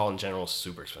alcohol in general is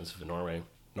super expensive in Norway.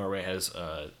 Norway has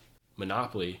a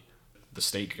monopoly. The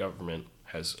state government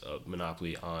has a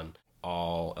monopoly on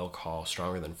all alcohol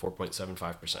stronger than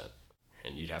 4.75%.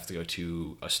 And you'd have to go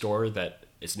to a store that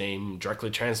its name directly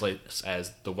translates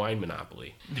as the wine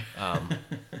monopoly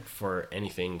for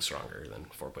anything stronger than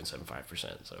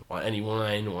 4.75%. So, want any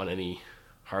wine, want any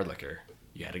hard liquor,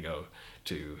 you had to go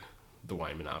to the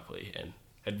wine monopoly, and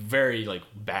had very like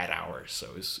bad hours, so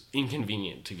it was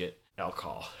inconvenient to get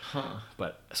alcohol.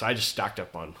 But so I just stocked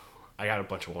up on. I got a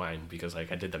bunch of wine because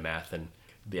like I did the math and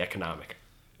the economic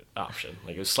option.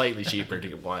 Like it was slightly cheaper to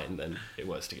get wine than it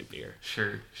was to get beer.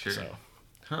 Sure. So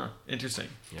Interesting.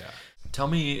 yeah. Tell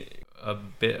me a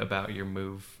bit about your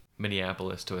move,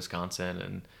 Minneapolis to Wisconsin,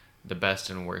 and the best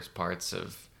and worst parts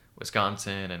of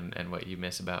Wisconsin, and what you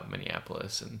miss about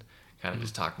Minneapolis, and kind of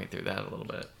just talk me through that a little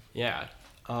bit. Yeah.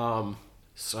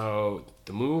 So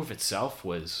the move itself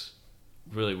was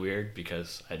really weird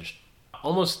because I just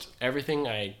almost everything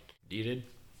I needed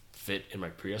fit in my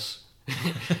Prius.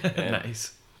 And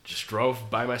Nice. just drove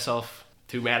by myself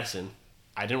to Madison.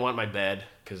 I didn't want my bed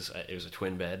because it was a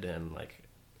twin bed, and like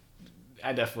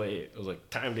it was like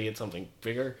time to get something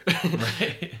bigger.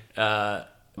 Right.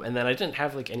 And then I didn't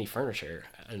have like any furniture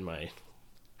in my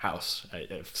house. I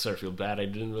sort of feel bad. I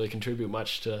didn't really contribute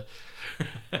much to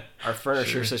our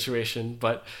furniture situation,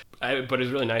 but it was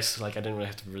really nice. Like I didn't really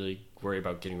have to really worry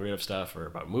about getting rid of stuff or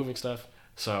about moving stuff.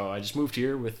 So I just moved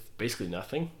here with basically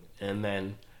nothing, and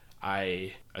then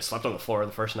I slept on the floor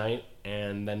the first night,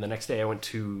 and then the next day I went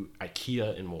to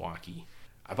IKEA in Milwaukee.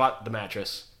 I bought the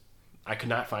mattress. I could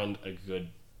not find a good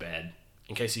bed.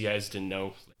 In case you guys didn't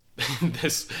know,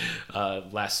 this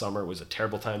last summer was a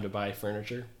terrible time to buy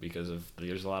furniture because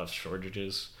there's a lot of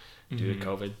shortages due to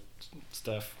COVID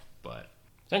stuff. But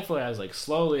thankfully I was like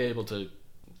slowly able to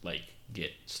like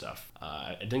get stuff.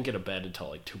 I didn't get a bed until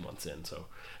like 2 months in, so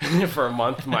for a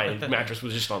month my mattress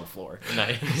was just on the floor.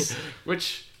 Nice.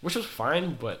 which was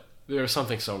fine, but there was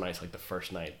something so nice. Like the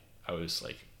first night I was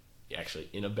like actually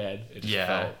in a bed. It just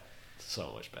felt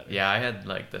so much better. Yeah, I had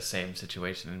like the same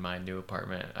situation in my new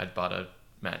apartment. I'd bought a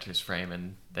mattress frame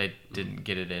and they didn't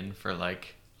get it in for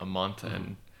like a month,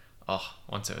 and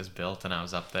once it was built and I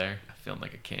was up there, feeling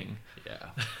like a king.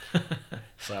 Yeah.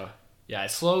 So yeah, I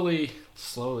slowly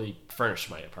furnished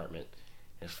my apartment.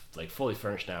 It's like fully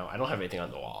furnished now. I don't have anything on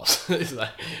the walls. It's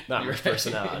not much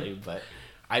personality, but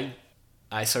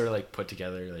I sort of like put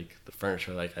together like the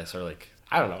furniture. Like I sort of like,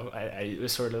 I don't know. I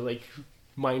was sort of like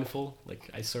mindful. Like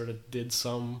I sort of did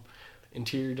some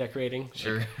interior decorating.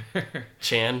 Sure. Like,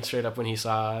 Chan straight up when he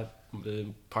saw the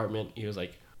apartment, he was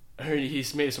like, I heard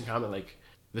he's made some comment like,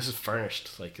 "This is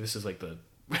furnished. Like this is like the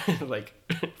like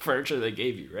furniture they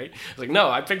gave you, right?" I was like, "No,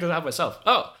 I picked it out myself."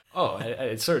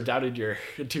 I sort of doubted your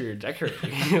interior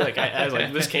decorating. Like I was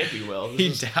like, "This can't be Will." He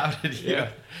doubted you. Yeah.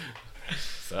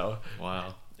 So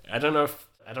Wow. I don't know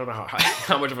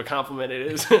how much of a compliment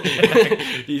it is.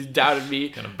 He doubted me,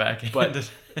 Kind of backhanded.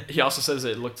 but he also says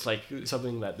it looks like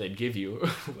something that they'd give you,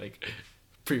 like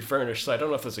pre-furnished. So I don't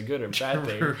know if that's a good or bad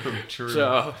thing. True.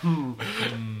 So,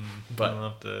 But I'll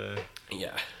have to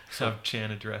yeah, have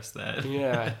Chan address that.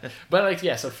 yeah. But like,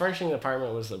 yeah. So furnishing the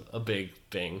apartment was a big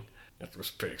thing. It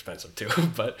was pretty expensive too,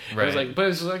 but it was Right. like, but it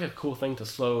was like a cool thing to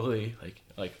slowly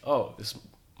like, oh, this is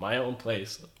my own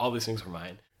place. All these things are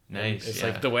mine. Nice. And it's yeah.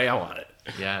 like the way I want it.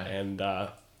 Yeah. And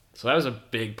so that was a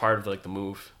big part of like the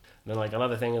move. And then like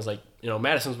another thing is like,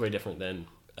 Madison's way different than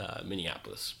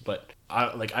Minneapolis, but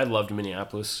I loved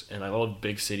Minneapolis and I loved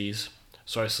big cities.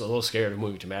 So I was a little scared of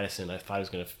moving to Madison. I thought it was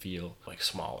gonna feel like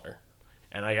smaller,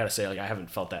 and I gotta say like I haven't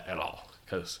felt that at all,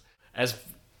 because as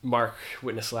Mark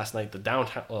witnessed last night, the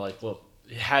downtown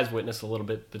it has witnessed a little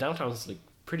bit. The downtown's like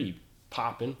pretty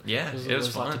poppin'. Yeah, it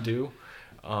was a lot to fun. do.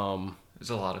 There's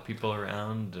a lot of people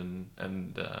around,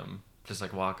 and just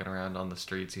like walking around on the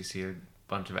streets, you see a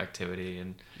bunch of activity,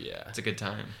 and Yeah. it's a good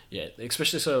time. Yeah,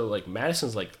 especially so like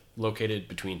Madison's like located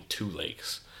between two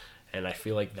lakes, and I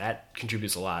feel like that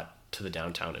contributes a lot to the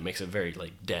downtown. It makes it very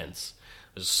like dense.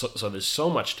 There's so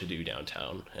much to do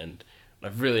downtown, and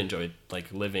I've really enjoyed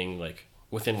like living like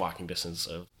within walking distance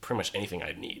of pretty much anything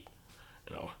I'd need.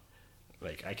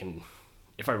 Like I can,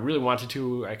 if I really wanted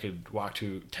to, I could walk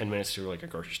to 10 minutes to like a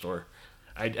grocery store.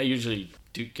 I usually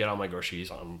do get all my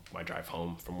groceries on my drive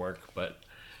home from work, but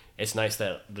it's nice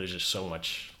that there's just so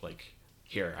much like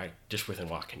here, I just within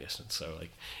walking distance. So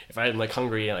like if I'm like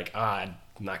hungry and like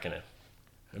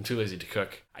I'm too lazy to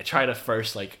cook, I try to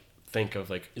first like think of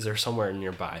like, is there somewhere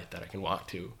nearby that I can walk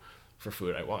to for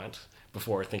food I want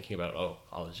before thinking about, oh,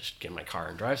 I'll just get in my car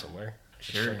and drive somewhere.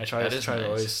 Sure. I try nice. to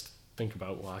always think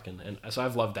about walking, and so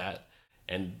I've loved that.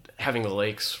 And having the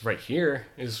lakes right here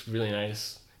is really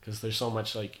nice because there's so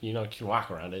much like, you can walk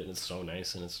around it and it's so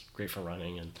nice and it's great for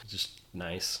running and just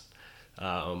nice.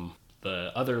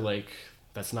 The other lake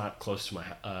that's not close to my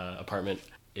apartment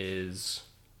it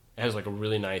has like a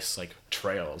really nice like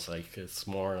trails. Like it's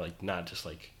more like not just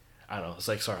like, I don't know, it's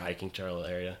like sort of hiking trail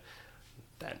area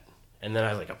and then I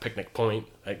have like a picnic point.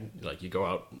 Like you go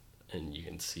out and you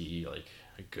can see like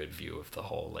a good view of the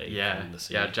whole lake. And the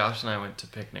sea. Yeah. Josh and I went to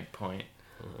Picnic Point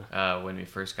when we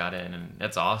first got in, and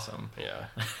that's awesome. Yeah.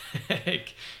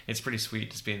 It's pretty sweet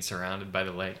just being surrounded by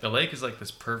the lake. The lake is like this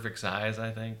perfect size,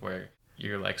 I think, where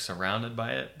you're like surrounded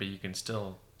by it, but you can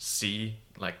still see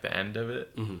like the end of it.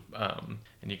 And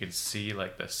you can see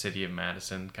like the city of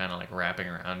Madison kind of like wrapping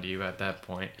around you at that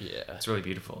point. Yeah. It's really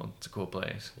beautiful. It's a cool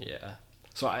place. Yeah.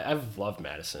 So I've loved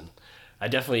Madison. I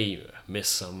definitely miss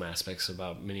some aspects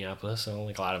about Minneapolis. So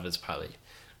like a lot of it's probably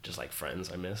just like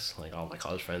friends I miss, like all my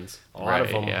college friends. A lot of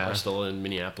them are still in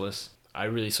Minneapolis. I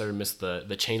really sort of miss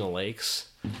the chain of lakes.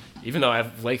 Even though I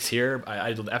have lakes here,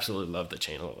 I absolutely love the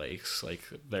chain of lakes. Like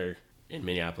they're in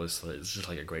Minneapolis, it's just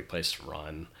like a great place to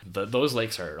run. Those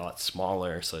lakes are a lot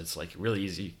smaller, so it's like really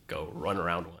easy to go run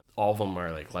around one. All of them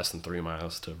are like less than 3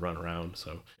 miles to run around,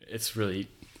 so it's really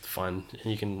fun.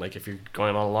 And you can like, if you're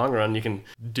going on a long run, you can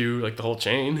do like the whole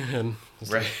chain, and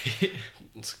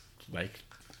it's like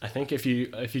I think if you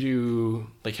do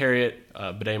like Harriet,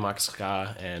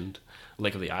 Bde-Maka, and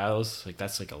Lake of the Isles, like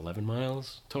that's like 11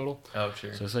 miles total. Oh,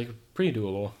 sure. So it's like pretty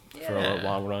doable for a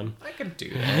long run. I could do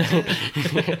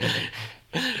that.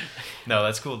 No,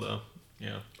 that's cool though.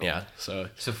 Yeah. Yeah. So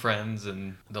friends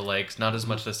and the lakes, not as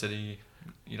much the city.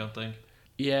 You don't think?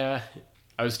 Yeah,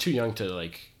 I was too young to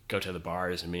like go to the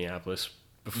bars in Minneapolis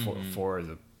before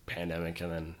the pandemic,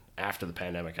 and then after the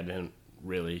pandemic, I didn't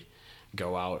really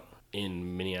go out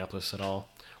in Minneapolis at all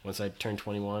once I turned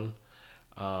 21.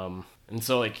 And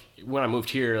so like when I moved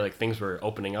here, like things were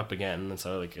opening up again, and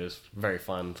so like it was very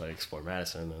fun to like explore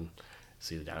Madison and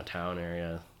see the downtown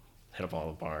area, hit up all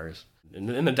the bars.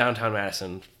 In the downtown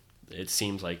Madison, it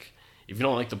seems like if you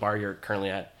don't like the bar you're currently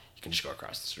at, you can just go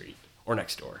across the street or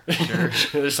next door. Sure.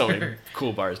 There's so many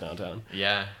cool bars downtown.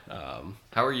 Yeah.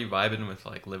 How are you vibing with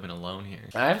like living alone here?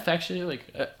 I've actually like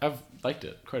I've liked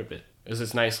it quite a bit.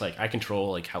 It's nice, like I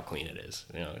control like how clean it is.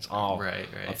 It's all right.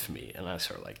 up to me, and I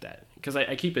sort of like that because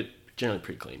I keep it generally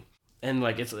pretty clean. And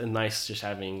like it's nice just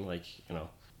having like I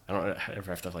don't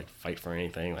ever have to like fight for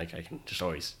anything. Like I can just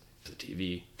always use the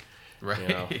TV.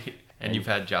 Right. And you've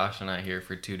had Josh and I here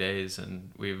for 2 days,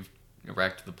 and we've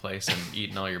wrecked the place and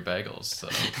eaten all your bagels. So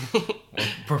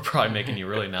we're probably making you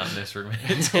really not miss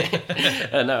roommates.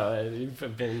 No,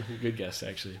 you've been a good guest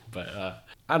actually, but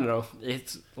I don't know.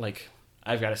 It's like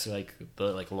I've got to say like the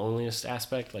like loneliest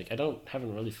aspect. Like I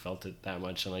haven't really felt it that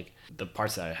much, and like the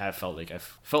parts that I have felt, like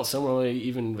I've felt similarly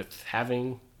even with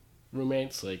having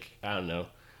roommates. Like I don't know,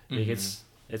 like it's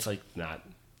like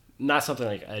not something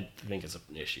like I think is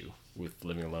an issue with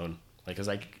living alone. Like, cause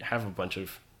I have a bunch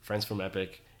of friends from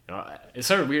Epic. It's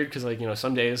sort of weird because like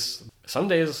some days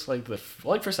like the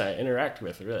only person I interact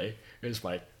with really is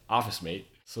my office mate.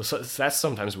 So that's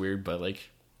sometimes weird, but like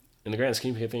in the grand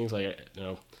scheme of things, like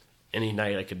any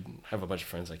night I could have a bunch of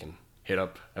friends I can hit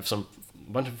up. I have a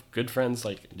bunch of good friends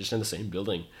like just in the same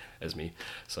building as me.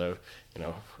 So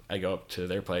I go up to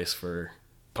their place for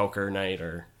poker night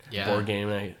or board game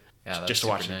night, just to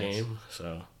watch the game.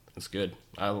 So it's good.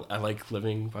 I like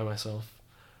living by myself.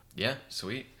 Yeah,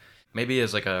 sweet. Maybe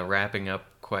as like a wrapping up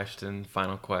question,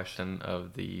 final question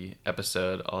of the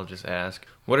episode, I'll just ask,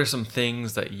 what are some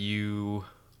things that you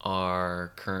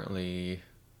are currently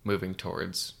moving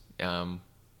towards?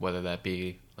 Whether that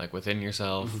be like within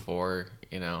yourself or,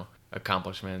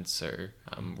 accomplishments, or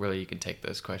really you can take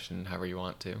this question however you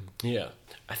want to. Yeah.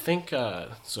 I think,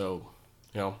 trying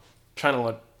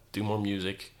to do more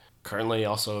music. Currently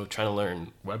also trying to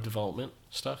learn web development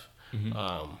stuff.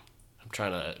 I'm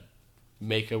trying to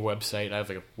make a website. I have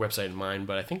like a website in mind,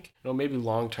 but I think, maybe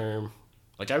long term,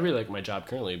 like I really like my job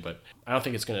currently, but I don't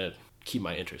think it's going to keep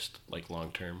my interest like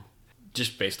long term,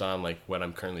 just based on like what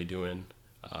I'm currently doing.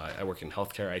 I work in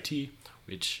healthcare IT,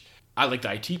 which I like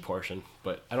the IT portion,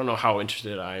 but I don't know how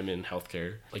interested I am in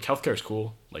healthcare. Like healthcare is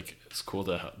cool. Like it's cool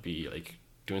to be like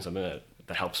doing something that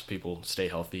helps people stay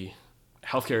healthy.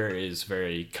 Healthcare is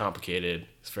very complicated.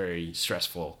 It's very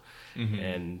stressful.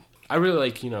 And I really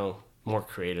like, more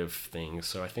creative things.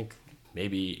 So I think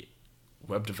maybe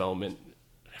web development,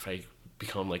 if I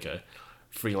become like a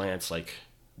freelance like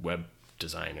web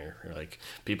designer, or like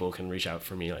people can reach out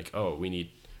for me like, oh, we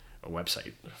need a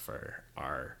website for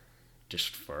our,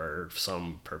 just for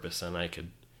some purpose, and I could,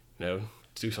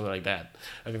 do something like that.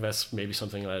 I think that's maybe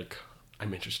something like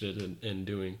I'm interested in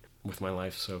doing with my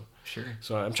life. So Sure.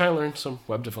 So I'm trying to learn some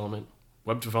web development.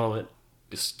 Web development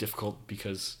is difficult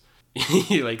because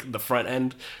like the front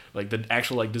end, like the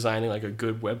actual like designing like a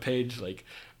good web page, like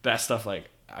that stuff, like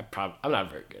I'm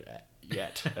not very good at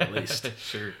yet, at least.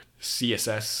 Sure.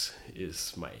 CSS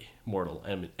is my mortal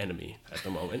enemy at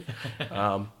the moment.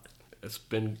 It's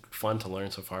been fun to learn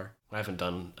so far. I haven't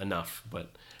done enough, but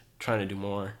trying to do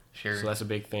more. Sure. So that's a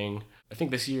big thing. I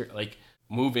think this year, like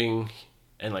moving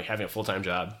and like having a full-time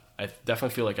job, I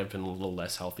definitely feel like I've been a little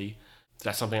less healthy.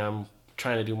 That's something I'm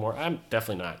trying to do more. I'm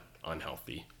definitely not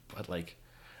unhealthy, but like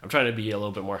I'm trying to be a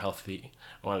little bit more healthy.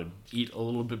 I want to eat a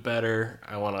little bit better.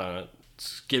 I want to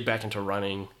get back into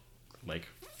running, like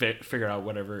figure out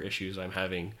whatever issues I'm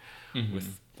having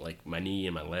with like my knee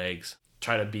and my legs.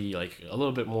 Try to be like a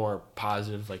little bit more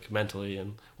positive, like mentally,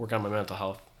 and work on my mental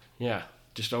health. Yeah,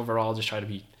 just overall, just try to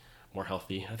be more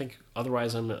healthy. I think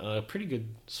otherwise I'm in a pretty good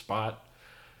spot.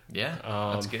 Yeah,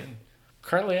 that's good.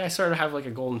 Currently, I sort of have like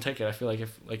a golden ticket. I feel like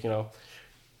if like, I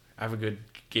have a good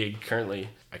gig currently,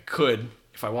 I could,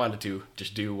 if I wanted to,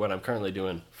 just do what I'm currently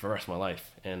doing for the rest of my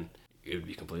life, and it would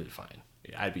be completely fine.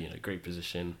 I'd be in a great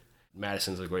position.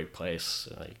 Madison's a great place,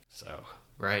 like, so.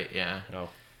 Right, yeah.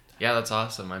 Yeah, that's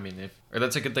awesome. I mean,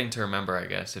 that's a good thing to remember, I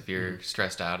guess. If you're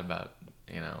stressed out about,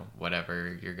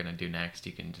 whatever you're going to do next,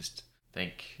 you can just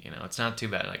think, it's not too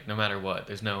bad. Like, no matter what,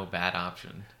 there's no bad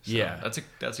option. So yeah.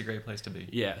 That's a great place to be.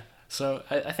 Yeah. So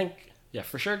I think, yeah,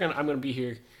 for sure I'm going to be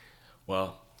here,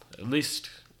 well, at least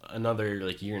another,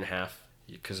 like, year and a half,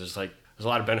 because there's a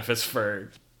lot of benefits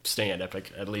for staying at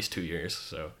Epic, at least 2 years.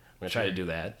 So I'm going to try to do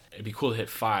that. It'd be cool to hit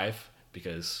 5,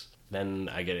 because then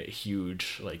I get a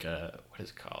huge, like, what is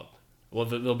it called? Well,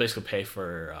 they'll basically pay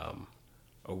for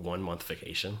a 1 month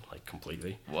vacation, like,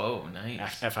 completely. Whoa,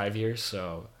 nice. At 5 years,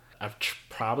 so I'm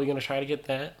probably going to try to get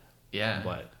that. Yeah,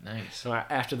 but nice. So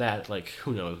after that, like,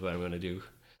 who knows what I'm going to do.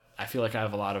 I feel like I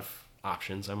have a lot of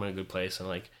options. I'm in a good place, and,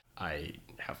 like, I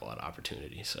have a lot of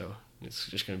opportunity. So it's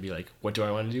just going to be, like, what do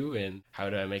I want to do, and how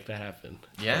do I make that happen?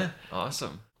 Yeah,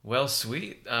 awesome. Well,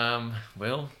 sweet.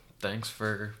 Will, thanks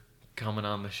for coming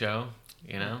on the show.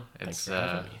 It's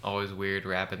always weird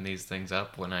wrapping these things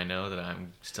up when I know that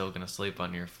I'm still going to sleep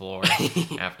on your floor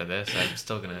after this. I'm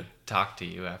still going to talk to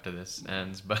you after this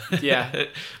ends. But yeah.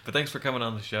 But thanks for coming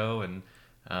on the show and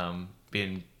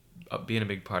being a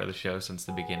big part of the show since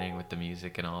the beginning with the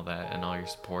music and all that and all your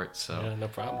support. So yeah, no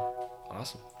problem.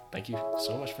 Awesome. Thank you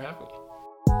so much for having me.